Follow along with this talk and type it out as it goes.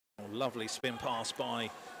Lovely spin pass by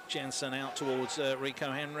Jensen out towards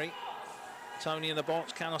Rico Henry. Tony in the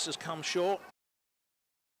box. Canos has come short.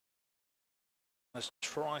 Let's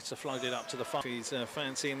try to float it up to the far. He's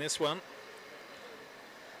fancying this one.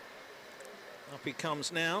 Up he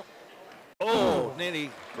comes now. Oh, nearly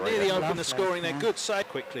opened the scoring there. Good save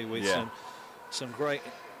quickly with some great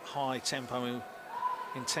high tempo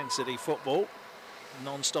intensity football.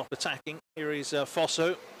 Non-stop attacking. Here is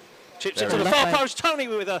Fosso. Chips it to the far post. Tony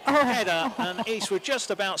with a header, and Eastwood just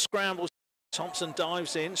about scrambles. Thompson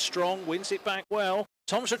dives in, strong, wins it back well.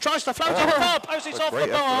 Thompson tries to float to the far post. It's off the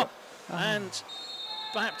bar, and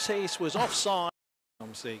Baptiste was offside.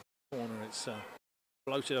 Comes the corner. It's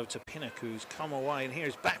floated over to Pinnock, who's come away, and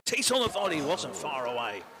here's Baptiste on the volley. He wasn't far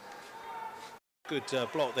away. Good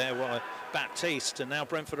block there by Baptiste, and now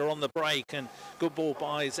Brentford are on the break, and good ball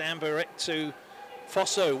by Zambaret to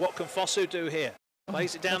Fosso. What can Fosso do here?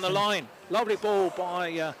 Plays it down the line. Lovely ball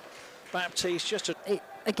by Baptiste.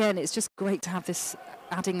 Again, it's just great to have this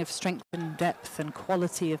adding of strength and depth and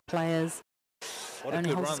quality of players. What a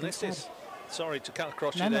good run this is. Sorry to cut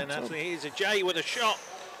across you there, Natalie. Here's a Jay with a shot.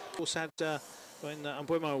 Of course, had when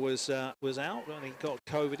Mbuimo was out, when he got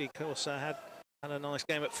COVID, he of course had a nice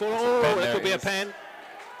game at full. Oh, it could be a pen.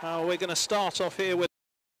 We're going to start off here with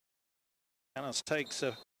Canos takes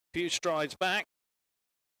a few strides back.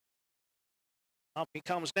 Up he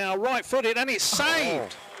comes now, right-footed, and it's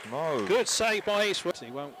saved. No. Good save by Eastwood.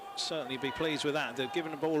 He won't certainly be pleased with that. They're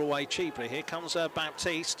giving the ball away cheaply. Here comes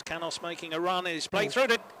Baptiste. Canos making a run. It's played through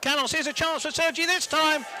to Canos. Here's a chance for Sergi this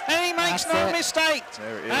time, and he makes no mistake.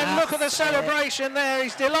 And look at the celebration there.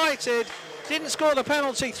 He's delighted. Didn't score the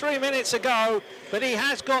penalty 3 minutes ago, but he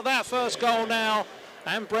has got that first goal now.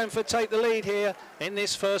 And Brentford take the lead here in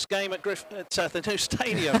this first game at the new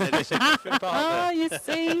stadium. You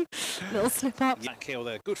see, little slip up. Back heel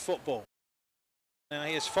there, good football. Now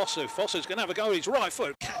here's Fosso. Fosso's going to have a go. He's right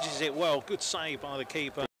foot, catches it well. Good save by the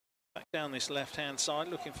keeper. Back down this left-hand side,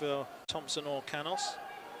 looking for Thompson or Canos.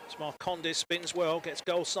 Marcondes spins well, gets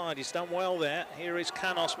goal side. He's done well there. Here is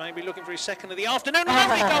Canos, maybe looking for his second of the afternoon.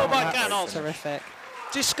 Lovely goal by Canos. Terrific.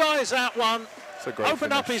 Disguise that one.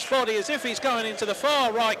 Open up his body as if he's going into the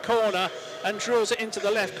far right corner and drills it into the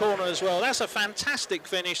left corner as well. That's a fantastic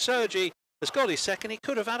finish. Sergi has got his second. He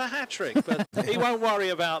could have had a hat-trick, but he won't worry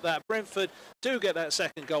about that. Brentford do get that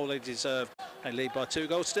second goal they deserve. They lead by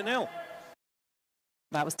 2-0.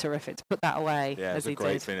 That was terrific to put that away. Yeah, it was a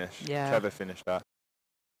great finish. Yeah. Clever finish that.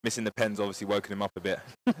 Missing the pens obviously woken him up a bit.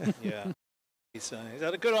 Yeah. He's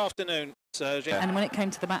had a good afternoon, Sergi. And when it came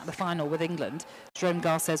to the back of the final with England, Jerome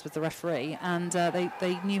Garces was the referee, and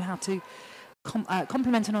they knew how to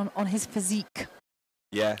compliment him on his physique.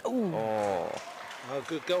 Yeah. Ooh. A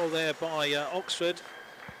good goal there by Oxford.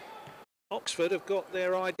 Oxford have got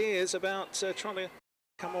their ideas about trying to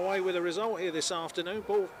come away with a result here this afternoon.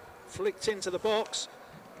 Ball flicked into the box.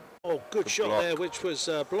 Oh, good shot there, which was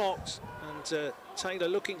blocked. And Taylor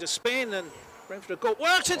looking to spin, and Brentford have got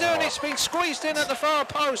work to do, and it's been squeezed in at the far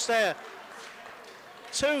post there.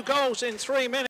 2 goals in 3 minutes.